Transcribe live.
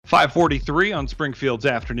5:43 on Springfield's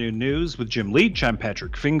Afternoon News with Jim Leach. I'm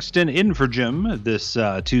Patrick Fingston in for Jim this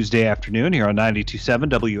Tuesday afternoon here on 92.7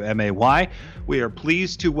 WMAY. We are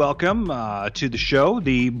pleased to welcome to the show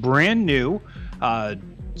the brand new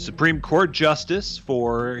Supreme Court Justice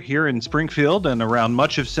for here in Springfield and around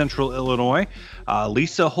much of central Illinois,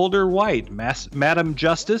 Lisa Holder White. Madam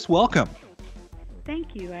Justice, welcome.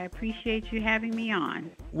 Thank you. I appreciate you having me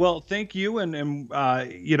on. Well, thank you, and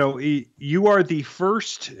you are the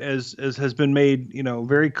first, as has been made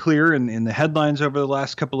very clear in the headlines over the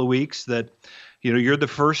last couple of weeks, that you're the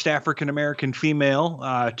first African American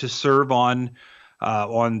female to serve on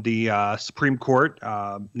the Supreme Court.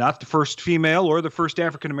 Not the first female or the first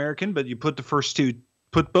African American, but you put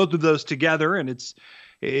both of those together, and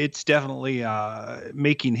it's definitely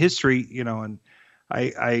making history. And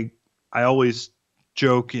I always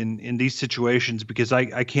joke in these situations because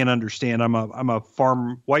I can't understand. I'm a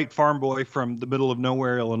white farm boy from the middle of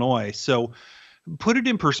nowhere, Illinois. So put it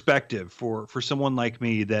in perspective for someone like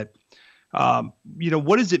me that,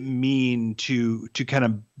 what does it mean to kind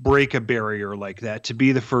of break a barrier like that, to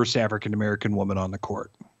be the first African-American woman on the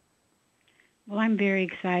court? Well, I'm very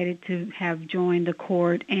excited to have joined the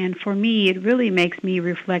court. And for me, it really makes me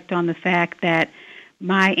reflect on the fact that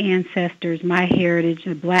my ancestors, my heritage,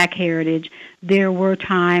 the black heritage, there were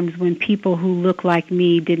times when people who look like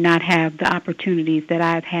me did not have the opportunities that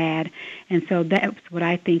I've had. And so that's what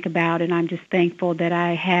I think about, and I'm just thankful that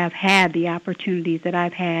I have had the opportunities that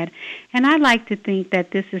I've had. And I like to think that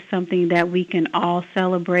this is something that we can all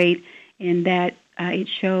celebrate, and that it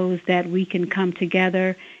shows that we can come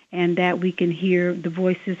together and that we can hear the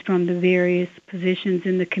voices from the various positions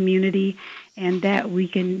in the community, and that we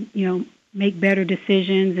can, make better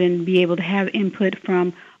decisions and be able to have input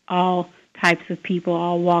from all types of people,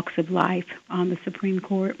 all walks of life on the Supreme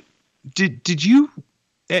Court. Did you,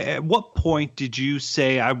 at what point did you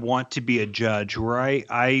say, I want to be a judge, or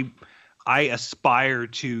I aspire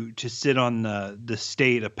to sit on the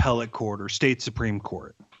state appellate court or state Supreme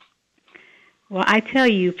Court? Well, I tell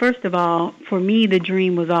you, first of all, for me, the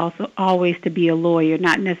dream was also always to be a lawyer,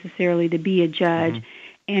 not necessarily to be a judge. Mm-hmm.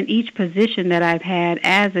 And each position that I've had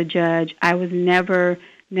as a judge, I was never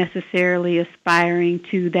necessarily aspiring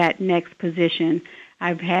to that next position.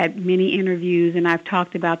 I've had many interviews, and I've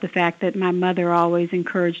talked about the fact that my mother always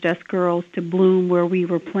encouraged us girls to bloom where we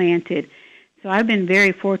were planted. So I've been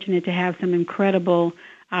very fortunate to have some incredible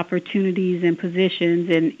opportunities and positions,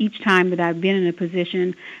 and each time that I've been in a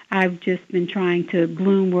position, I've just been trying to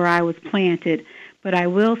bloom where I was planted. But I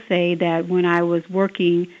will say that when I was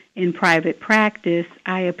working in private practice,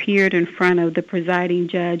 I appeared in front of the presiding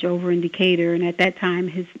judge over in Decatur, and at that time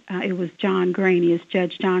it was John Granius,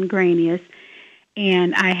 Judge John Granius,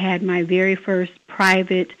 and I had my very first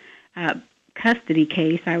private custody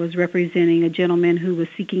case. I was representing a gentleman who was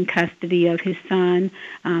seeking custody of his son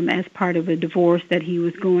as part of a divorce that he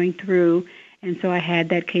was going through, and so I had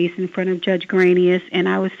that case in front of Judge Granius, and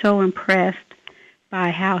I was so impressed by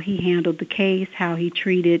how he handled the case, how he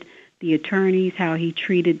treated the attorneys, how he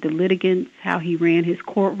treated the litigants, how he ran his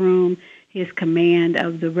courtroom, his command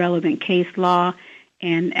of the relevant case law.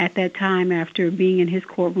 And at that time, after being in his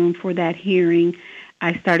courtroom for that hearing,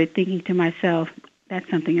 I started thinking to myself, that's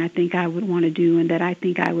something I think I would want to do and that I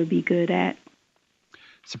think I would be good at.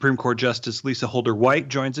 Supreme Court Justice Lisa Holder White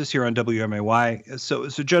joins us here on WMAY. So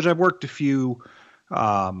Judge, I've worked a few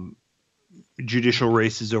judicial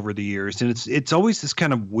races over the years, and it's always this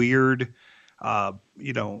kind of weird,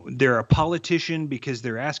 they're a politician because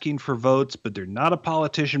they're asking for votes, but they're not a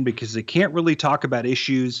politician because they can't really talk about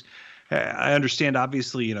issues. I understand,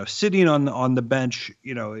 obviously, sitting on the bench,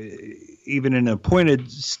 even in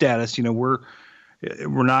appointed status, we're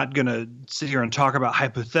not going to sit here and talk about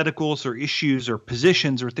hypotheticals or issues or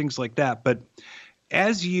positions or things like that. But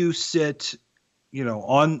as you sit,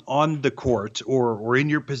 on the court or in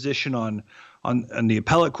your position on the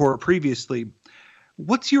appellate court previously,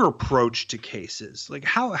 what's your approach to cases? Like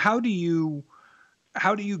how do you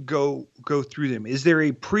go through them? Is there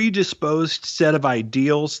a predisposed set of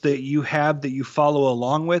ideals that you have that you follow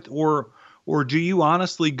along with, or do you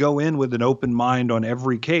honestly go in with an open mind on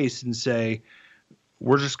every case and say,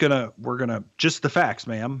 we're gonna just the facts,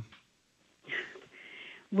 ma'am?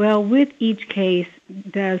 Well, with each case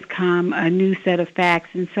does come a new set of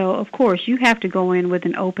facts, and so, of course, you have to go in with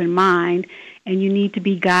an open mind, and you need to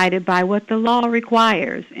be guided by what the law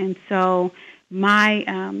requires. And so my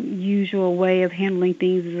usual way of handling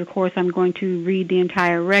things is, of course, I'm going to read the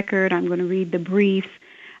entire record, I'm going to read the briefs,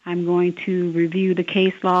 I'm going to review the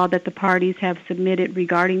case law that the parties have submitted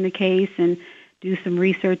regarding the case, and do some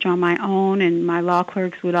research on my own, and my law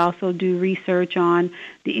clerks would also do research on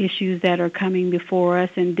the issues that are coming before us,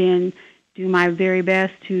 and then do my very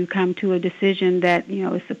best to come to a decision that,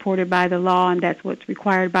 is supported by the law, and that's what's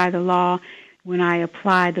required by the law when I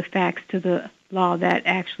apply the facts to the law that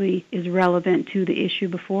actually is relevant to the issue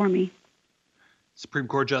before me. Supreme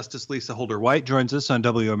Court Justice Lisa Holder White joins us on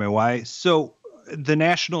WMAY. So the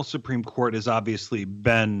National Supreme Court has obviously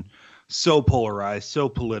been so polarized, so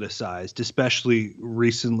politicized, especially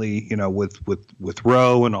recently, with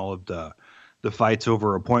Roe and all of the fights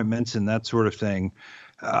over appointments and that sort of thing.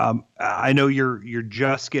 I know you're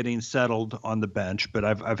just getting settled on the bench, but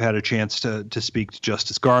I've had a chance to speak to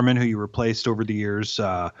Justice Garmon, who you replaced over the years,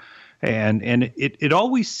 and it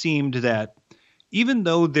always seemed that even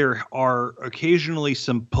though there are occasionally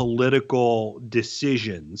some political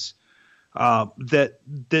decisions, that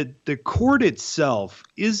the court itself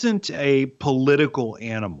isn't a political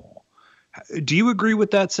animal. Do you agree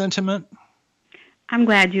with that sentiment? I'm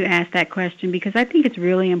glad you asked that question, because I think it's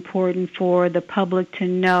really important for the public to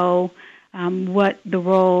know what the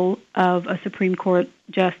role of a Supreme Court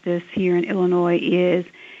justice here in Illinois is.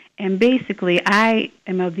 And basically, I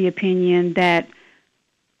am of the opinion that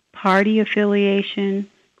party affiliation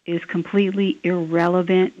is completely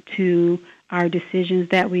irrelevant to our decisions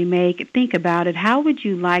that we make. Think about it. How would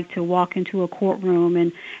you like to walk into a courtroom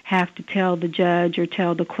and have to tell the judge or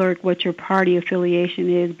tell the clerk what your party affiliation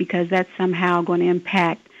is, because that's somehow going to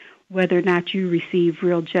impact whether or not you receive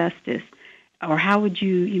real justice? Or how would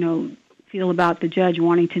you, feel about the judge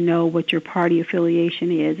wanting to know what your party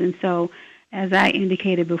affiliation is? And so, as I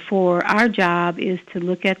indicated before, our job is to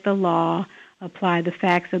look at the law, apply the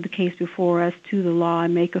facts of the case before us to the law,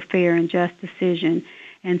 and make a fair and just decision.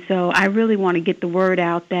 And so I really want to get the word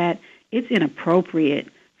out that it's inappropriate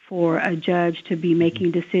for a judge to be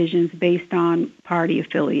making decisions based on party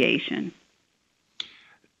affiliation.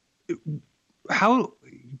 How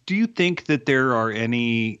do you think that there are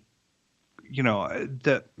any,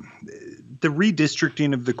 the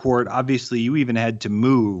redistricting of the court? Obviously, you even had to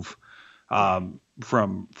move from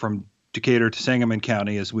Decatur to Sangamon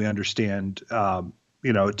County, as we understand,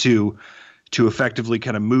 to effectively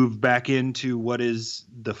kind of move back into what is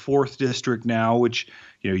the 4th district now, which,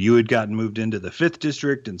 you had gotten moved into the 5th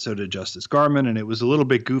district, and so did Justice Garmon, and it was a little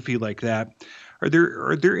bit goofy like that. Are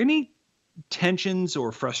there any tensions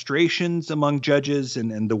or frustrations among judges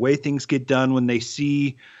and the way things get done when they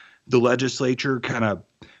see the legislature kind of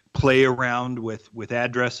play around with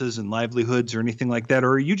addresses and livelihoods or anything like that?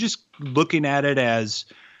 Or are you just looking at it as,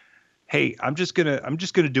 hey, I'm just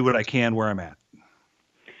gonna do what I can where I'm at?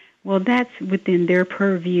 Well, that's within their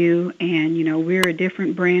purview, and, we're a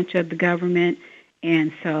different branch of the government,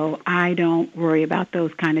 and so I don't worry about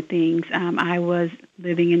those kind of things. I was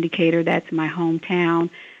living in Decatur. That's my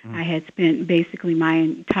hometown. I had spent basically my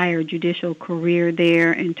entire judicial career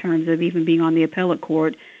there in terms of even being on the appellate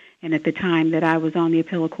court, and at the time that I was on the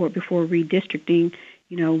appellate court before redistricting,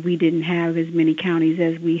 we didn't have as many counties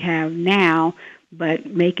as we have now, but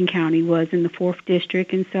Macon County was in the 4th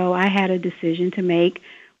district, and so I had a decision to make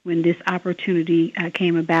when this opportunity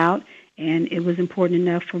came about, and it was important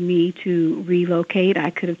enough for me to relocate. I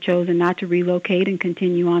could have chosen not to relocate and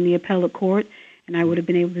continue on the appellate court, and I would have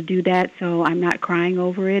been able to do that, so I'm not crying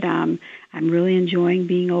over it. I'm really enjoying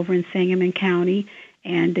being over in Sangamon County,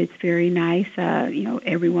 and it's very nice.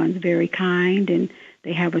 Everyone's very kind, and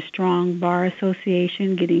they have a strong bar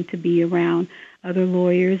association, getting to be around other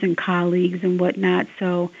lawyers and colleagues and whatnot,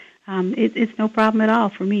 so it's no problem at all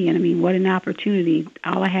for me. And I mean, what an opportunity.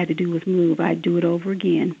 All I had to do was move. I'd do it over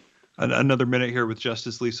again. Another minute here with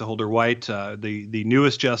Justice Lisa Holder White, the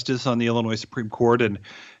newest justice on the Illinois Supreme Court. And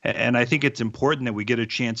I think it's important that we get a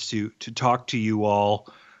chance to talk to you all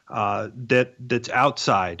that's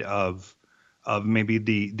outside of maybe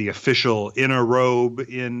the official inner robe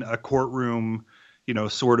in a courtroom,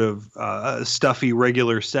 sort of a stuffy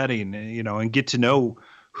regular setting, and get to know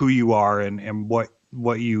who you are and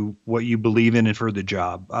what you believe in and for the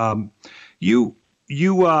job. You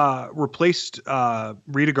replaced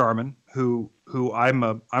Rita Garmon, who I'm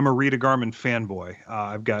a Rita Garmon fanboy.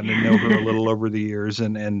 I've gotten to know her a little over the years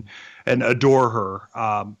and adore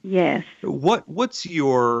her. Yes. What's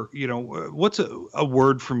your what's a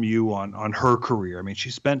word from you on her career? I mean, she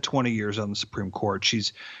spent 20 years on the Supreme Court.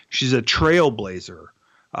 She's a trailblazer.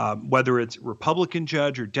 Whether it's Republican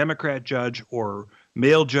judge or Democrat judge or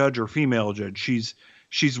male judge or female judge,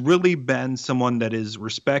 she's really been someone that is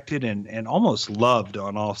respected and almost loved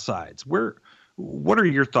on all sides. What are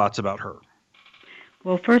your thoughts about her?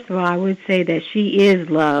 Well, first of all, I would say that she is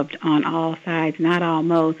loved on all sides, not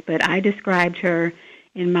almost, but I described her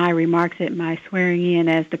in my remarks at my swearing in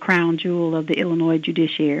as the crown jewel of the Illinois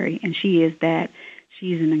judiciary, and she is that.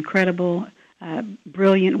 She's an incredible,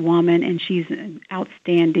 brilliant woman, and she's an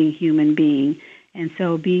outstanding human being. And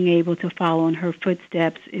so being able to follow in her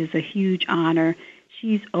footsteps is a huge honor.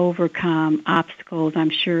 She's overcome obstacles. I'm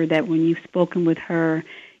sure that when you've spoken with her,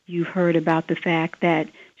 you've heard about the fact that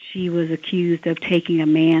she was accused of taking a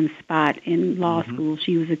man's spot in law school.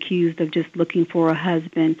 She was accused of just looking for a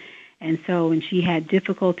husband. And she had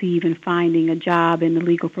difficulty even finding a job in the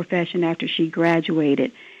legal profession after she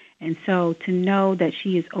graduated. And so to know that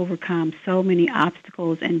she has overcome so many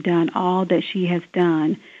obstacles and done all that she has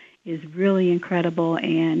done is really incredible.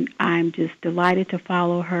 And I'm just delighted to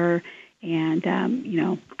follow her. And,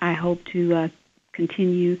 I hope to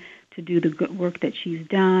continue to do the good work that she's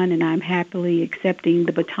done. And I'm happily accepting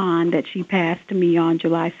the baton that she passed to me on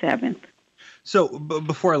July 7th. So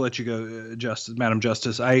before I let you go, Madam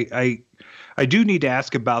Justice, I do need to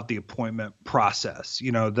ask about the appointment process.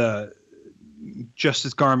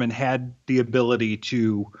 Justice Garmon had the ability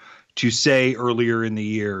to say earlier in the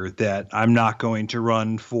year that I'm not going to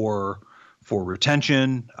run for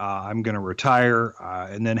retention. I'm going to retire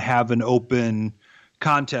and then have an open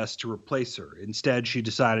contest to replace her. Instead, she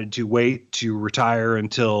decided to wait to retire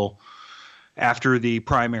until after the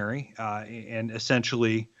primary and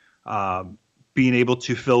essentially being able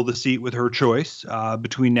to fill the seat with her choice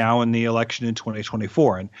between now and the election in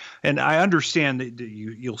 2024. And I understand that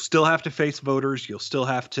you'll still have to face voters. You'll still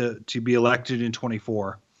have to be elected in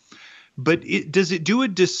 24. But does it do a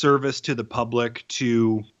disservice to the public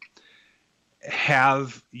to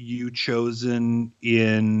have you chosen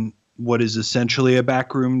in what is essentially a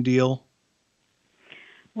backroom deal?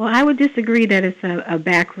 Well, I would disagree that it's a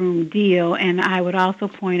backroom deal, and I would also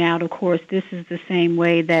point out, of course, this is the same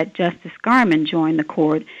way that Justice Garmon joined the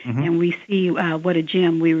court, and we see what a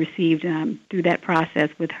gem we received through that process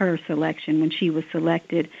with her selection when she was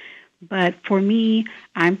selected. But for me,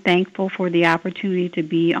 I'm thankful for the opportunity to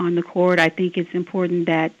be on the court. I think it's important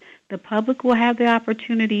that the public will have the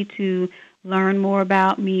opportunity to learn more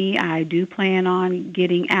about me. I do plan on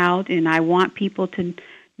getting out, and I want people to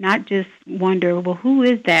not just wonder, well, who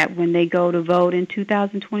is that when they go to vote in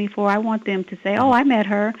 2024? I want them to say, oh, I met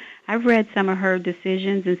her. I've read some of her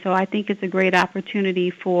decisions. And so I think it's a great opportunity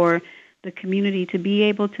for the community to be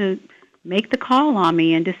able to make the call on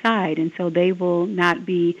me and decide. And so they will not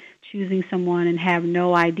be choosing someone and have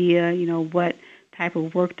no idea, what type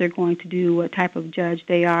of work they're going to do, what type of judge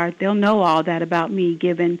they are. They'll know all that about me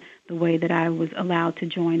given the way that I was allowed to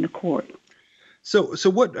join the court. So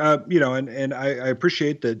what, and I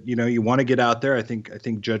appreciate that, you want to get out there. I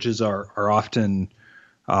think judges are often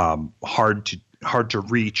hard to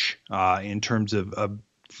reach in terms of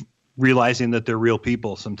realizing that they're real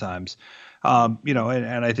people sometimes.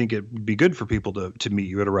 And I think it'd be good for people to meet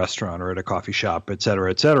you at a restaurant or at a coffee shop, et cetera,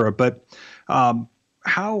 et cetera. But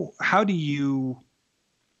how do you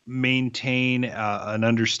maintain an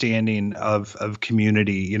understanding of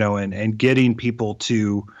community, and getting people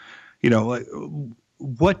to,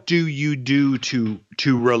 what do you do to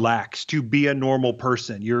relax, to be a normal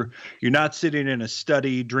person? You're not sitting in a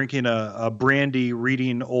study drinking a brandy,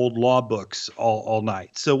 reading old law books all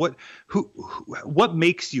night. So what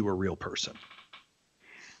makes you a real person?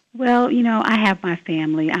 Well, I have my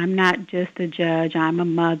family. I'm not just a judge. I'm a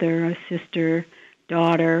mother, a sister,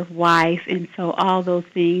 daughter, wife, and so all those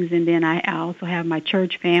things. And then I also have my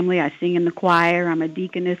church family. I sing in the choir. I'm a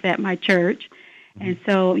deaconess at my church. And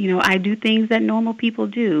so, I do things that normal people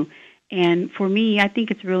do. And for me, I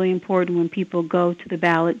think it's really important when people go to the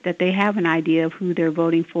ballot that they have an idea of who they're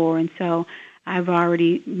voting for. And so I've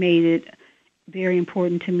already made it very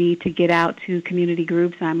important to me to get out to community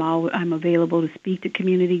groups. I'm available to speak to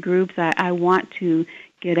community groups. I want to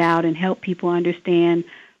get out and help people understand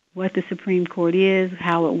what the Supreme Court is,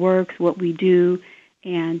 how it works, what we do.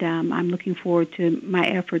 And I'm looking forward to my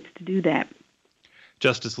efforts to do that.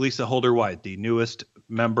 Justice Lisa Holder-White, the newest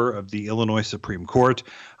member of the Illinois Supreme Court.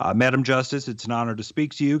 Madam Justice, it's an honor to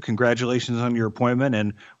speak to you. Congratulations on your appointment,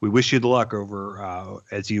 and we wish you the luck over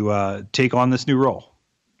as you take on this new role.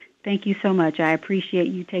 Thank you so much. I appreciate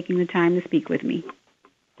you taking the time to speak with me.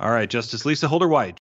 All right, Justice Lisa Holder-White.